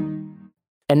 And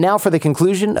now for the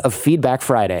conclusion of Feedback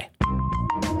Friday.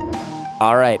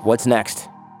 All right, what's next?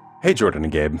 Hey, Jordan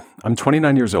and Gabe. I'm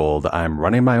 29 years old, I'm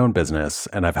running my own business,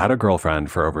 and I've had a girlfriend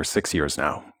for over 6 years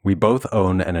now. We both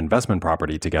own an investment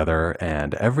property together,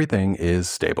 and everything is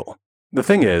stable. The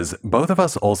thing is, both of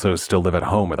us also still live at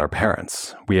home with our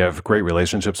parents. We have great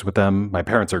relationships with them. My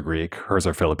parents are Greek, hers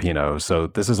are Filipino, so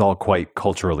this is all quite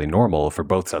culturally normal for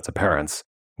both sets of parents.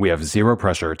 We have zero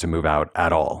pressure to move out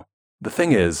at all. The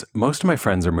thing is, most of my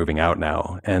friends are moving out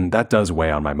now, and that does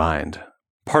weigh on my mind.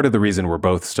 Part of the reason we're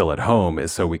both still at home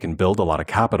is so we can build a lot of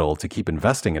capital to keep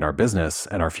investing in our business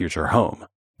and our future home.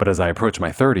 But as I approach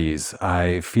my 30s,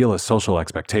 I feel a social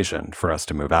expectation for us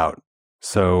to move out.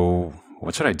 So,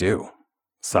 what should I do?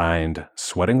 Signed,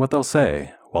 Sweating What They'll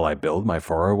Say While I Build My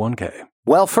 401k.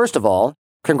 Well, first of all,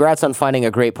 congrats on finding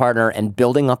a great partner and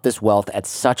building up this wealth at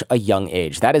such a young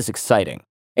age. That is exciting.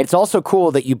 It's also cool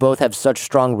that you both have such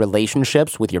strong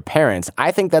relationships with your parents.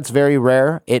 I think that's very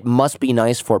rare. It must be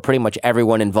nice for pretty much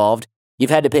everyone involved.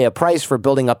 You've had to pay a price for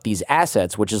building up these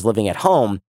assets, which is living at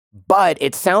home, but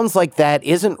it sounds like that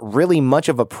isn't really much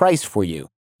of a price for you.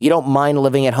 You don't mind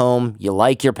living at home. You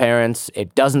like your parents.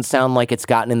 It doesn't sound like it's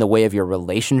gotten in the way of your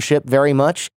relationship very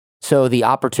much. So the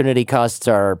opportunity costs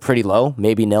are pretty low,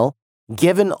 maybe nil.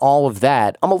 Given all of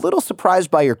that, I'm a little surprised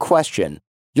by your question.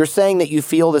 You're saying that you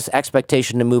feel this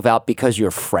expectation to move out because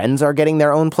your friends are getting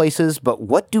their own places, but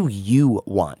what do you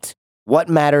want? What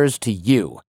matters to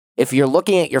you? If you're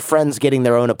looking at your friends getting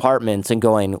their own apartments and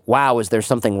going, wow, is there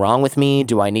something wrong with me?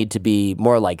 Do I need to be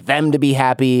more like them to be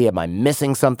happy? Am I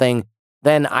missing something?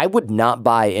 Then I would not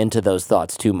buy into those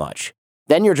thoughts too much.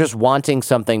 Then you're just wanting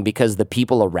something because the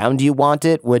people around you want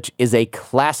it, which is a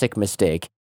classic mistake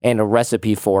and a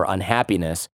recipe for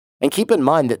unhappiness. And keep in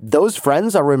mind that those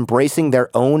friends are embracing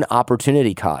their own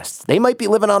opportunity costs. They might be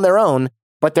living on their own,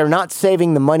 but they're not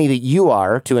saving the money that you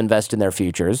are to invest in their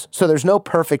futures, so there's no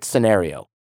perfect scenario.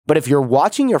 But if you're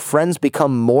watching your friends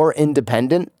become more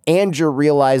independent and you're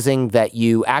realizing that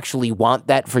you actually want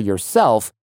that for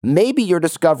yourself, maybe you're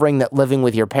discovering that living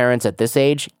with your parents at this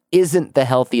age isn't the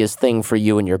healthiest thing for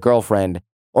you and your girlfriend,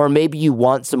 or maybe you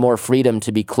want some more freedom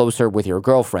to be closer with your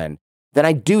girlfriend, then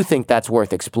I do think that's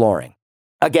worth exploring.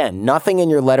 Again, nothing in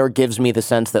your letter gives me the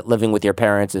sense that living with your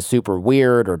parents is super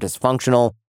weird or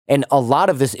dysfunctional, and a lot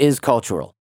of this is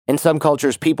cultural. In some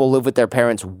cultures, people live with their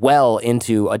parents well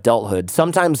into adulthood,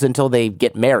 sometimes until they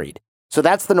get married. So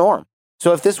that's the norm.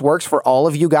 So if this works for all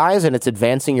of you guys and it's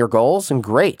advancing your goals, then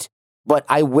great. But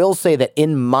I will say that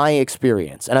in my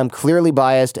experience, and I'm clearly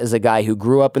biased as a guy who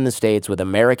grew up in the States with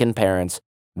American parents,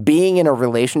 being in a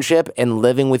relationship and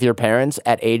living with your parents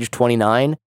at age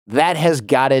 29, that has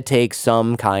got to take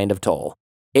some kind of toll.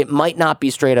 It might not be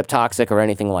straight up toxic or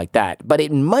anything like that, but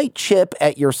it might chip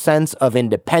at your sense of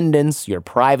independence, your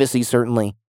privacy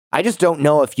certainly. I just don't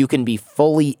know if you can be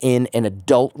fully in an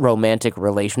adult romantic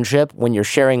relationship when you're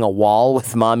sharing a wall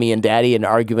with mommy and daddy and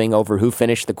arguing over who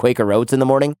finished the Quaker Oats in the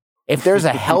morning. If there's a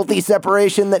healthy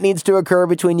separation that needs to occur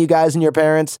between you guys and your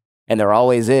parents, and there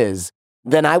always is,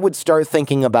 then I would start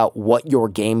thinking about what your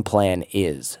game plan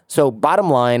is. So bottom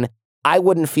line, I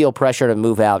wouldn't feel pressure to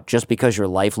move out just because your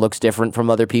life looks different from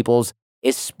other people's,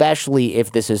 especially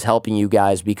if this is helping you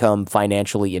guys become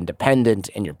financially independent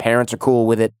and your parents are cool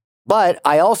with it. But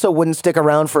I also wouldn't stick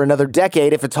around for another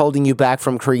decade if it's holding you back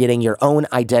from creating your own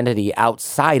identity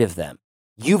outside of them.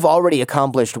 You've already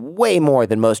accomplished way more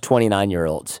than most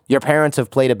 29-year-olds. Your parents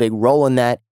have played a big role in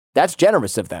that. That's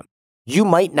generous of them. You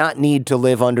might not need to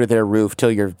live under their roof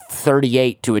till you're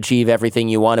 38 to achieve everything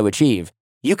you want to achieve.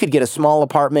 You could get a small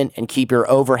apartment and keep your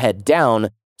overhead down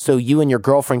so you and your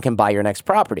girlfriend can buy your next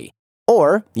property.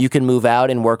 Or you can move out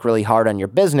and work really hard on your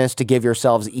business to give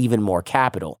yourselves even more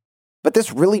capital. But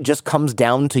this really just comes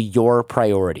down to your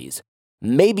priorities.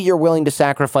 Maybe you're willing to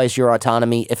sacrifice your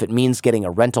autonomy if it means getting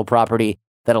a rental property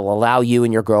that'll allow you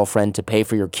and your girlfriend to pay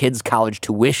for your kids' college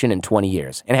tuition in 20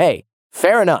 years. And hey,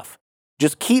 fair enough.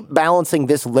 Just keep balancing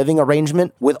this living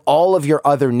arrangement with all of your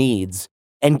other needs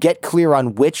and get clear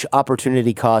on which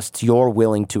opportunity costs you're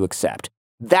willing to accept.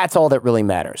 That's all that really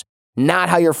matters. Not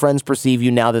how your friends perceive you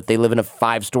now that they live in a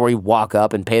 5-story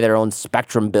walk-up and pay their own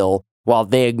Spectrum bill while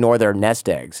they ignore their nest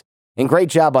eggs. And great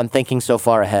job on thinking so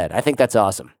far ahead. I think that's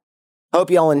awesome.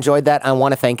 Hope you all enjoyed that. I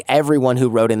want to thank everyone who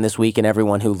wrote in this week and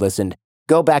everyone who listened.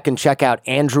 Go back and check out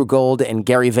Andrew Gold and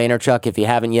Gary Vaynerchuk if you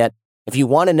haven't yet. If you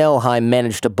want to know how I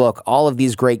managed to book all of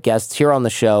these great guests here on the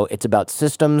show, it's about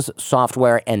systems,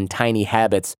 software, and tiny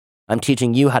habits. I'm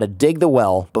teaching you how to dig the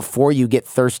well before you get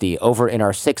thirsty over in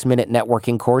our 6-minute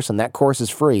networking course, and that course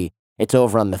is free. It's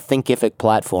over on the Thinkific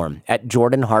platform at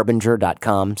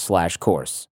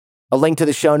jordanharbinger.com/course. A link to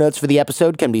the show notes for the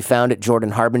episode can be found at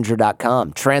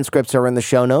jordanharbinger.com. Transcripts are in the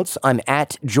show notes. I'm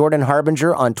at Jordan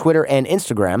Harbinger on Twitter and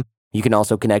Instagram. You can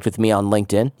also connect with me on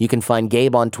LinkedIn. You can find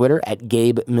Gabe on Twitter at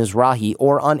Gabe Mizrahi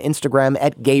or on Instagram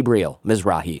at Gabriel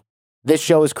Mizrahi. This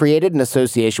show is created in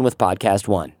association with Podcast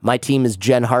One. My team is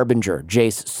Jen Harbinger,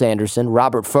 Jace Sanderson,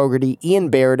 Robert Fogarty, Ian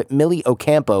Baird, Millie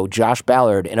Ocampo, Josh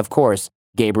Ballard, and of course,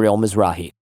 Gabriel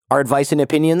Mizrahi. Our advice and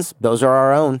opinions, those are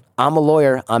our own. I'm a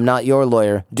lawyer. I'm not your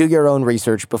lawyer. Do your own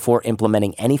research before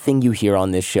implementing anything you hear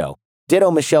on this show.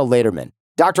 Ditto Michelle Laterman.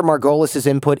 Dr. Margolis'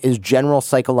 input is general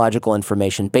psychological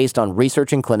information based on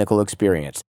research and clinical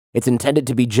experience. It's intended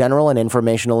to be general and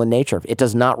informational in nature. It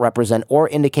does not represent or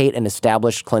indicate an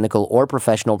established clinical or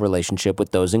professional relationship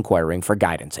with those inquiring for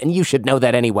guidance. And you should know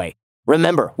that anyway.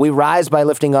 Remember, we rise by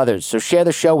lifting others, so share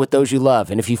the show with those you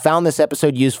love. And if you found this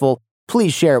episode useful,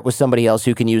 please share it with somebody else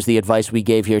who can use the advice we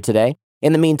gave here today.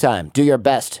 In the meantime, do your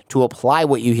best to apply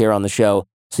what you hear on the show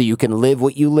so you can live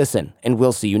what you listen, and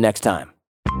we'll see you next time.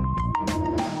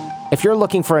 If you're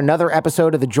looking for another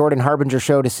episode of The Jordan Harbinger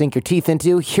Show to sink your teeth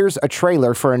into, here's a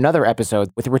trailer for another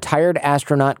episode with retired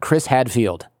astronaut Chris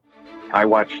Hadfield. I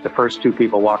watched the first two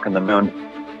people walk on the moon,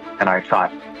 and I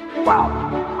thought, wow,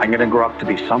 I'm going to grow up to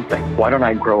be something. Why don't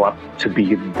I grow up to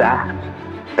be that?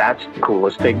 That's the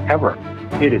coolest thing ever.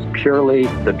 It is purely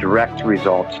the direct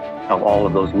result of all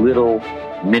of those little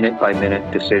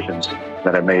minute-by-minute decisions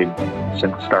that I made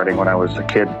since starting when I was a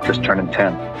kid, just turning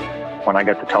 10. When I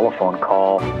got the telephone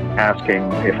call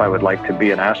asking if I would like to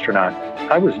be an astronaut,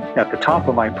 I was at the top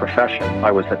of my profession.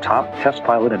 I was the top test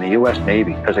pilot in the U.S.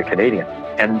 Navy as a Canadian.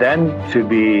 And then to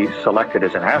be selected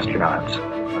as an astronaut,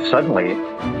 suddenly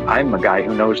I'm a guy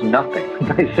who knows nothing.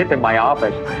 I sit in my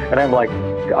office and I'm like,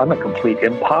 I'm a complete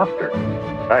imposter.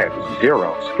 I have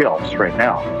zero skills right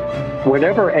now.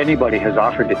 Whenever anybody has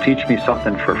offered to teach me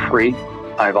something for free,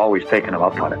 I've always taken them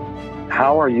up on it.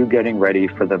 How are you getting ready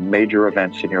for the major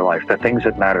events in your life, the things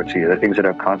that matter to you, the things that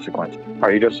have consequence?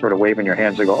 Are you just sort of waving your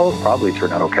hands and go, oh, it'll probably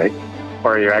turn out okay?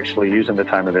 Or are you actually using the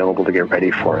time available to get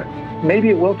ready for it? Maybe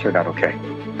it will turn out okay.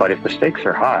 But if the stakes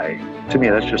are high, to me,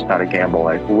 that's just not a gamble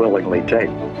I willingly take.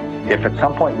 If at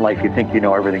some point in life you think you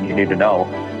know everything you need to know,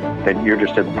 then you're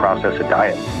just in the process of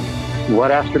dying.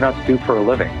 What astronauts do for a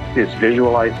living is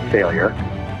visualize failure,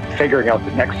 figuring out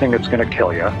the next thing that's going to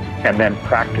kill you, and then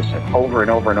practice it over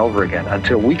and over and over again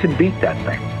until we can beat that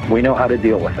thing. We know how to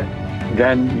deal with it.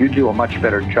 Then you do a much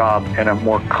better job and a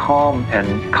more calm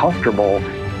and comfortable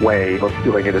way of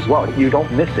doing it as well. You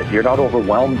don't miss it. You're not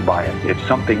overwhelmed by it. It's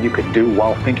something you can do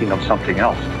while thinking of something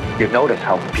else. You notice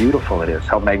how beautiful it is,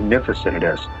 how magnificent it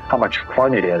is, how much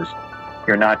fun it is.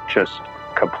 You're not just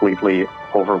completely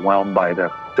overwhelmed by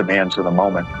the demands of the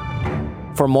moment.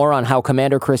 For more on how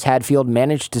Commander Chris Hadfield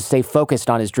managed to stay focused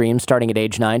on his dreams starting at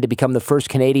age 9 to become the first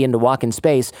Canadian to walk in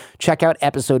space, check out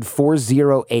episode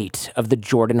 408 of The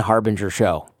Jordan Harbinger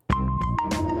Show.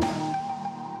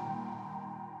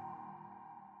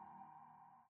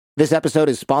 This episode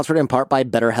is sponsored in part by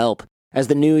BetterHelp. As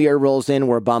the new year rolls in,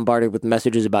 we're bombarded with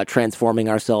messages about transforming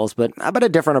ourselves, but how about a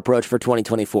different approach for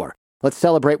 2024? Let's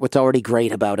celebrate what's already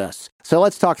great about us. So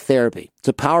let's talk therapy. It's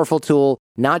a powerful tool,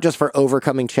 not just for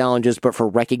overcoming challenges, but for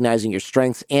recognizing your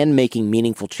strengths and making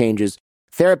meaningful changes.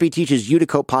 Therapy teaches you to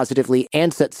cope positively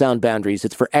and set sound boundaries.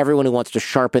 It's for everyone who wants to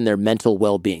sharpen their mental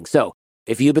well-being. So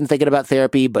if you've been thinking about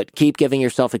therapy, but keep giving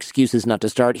yourself excuses not to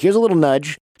start, here's a little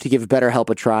nudge to give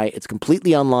BetterHelp a try. It's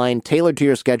completely online, tailored to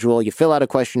your schedule. You fill out a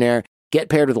questionnaire, get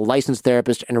paired with a licensed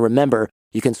therapist, and remember,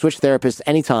 you can switch therapists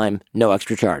anytime, no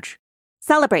extra charge.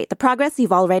 Celebrate the progress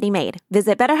you've already made.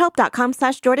 Visit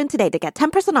BetterHelp.com/Jordan today to get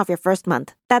 10% off your first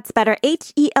month. That's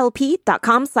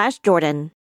BetterHelp.com/Jordan.